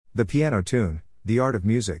The piano tune, the art of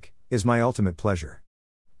music, is my ultimate pleasure.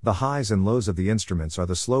 The highs and lows of the instruments are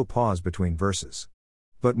the slow pause between verses.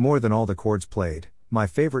 But more than all the chords played, my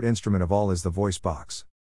favorite instrument of all is the voice box.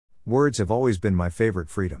 Words have always been my favorite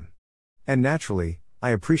freedom. And naturally, I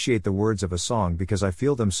appreciate the words of a song because I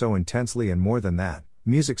feel them so intensely, and more than that,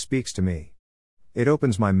 music speaks to me. It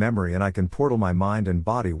opens my memory and I can portal my mind and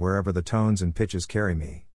body wherever the tones and pitches carry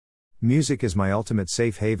me. Music is my ultimate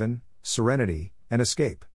safe haven, serenity, and escape.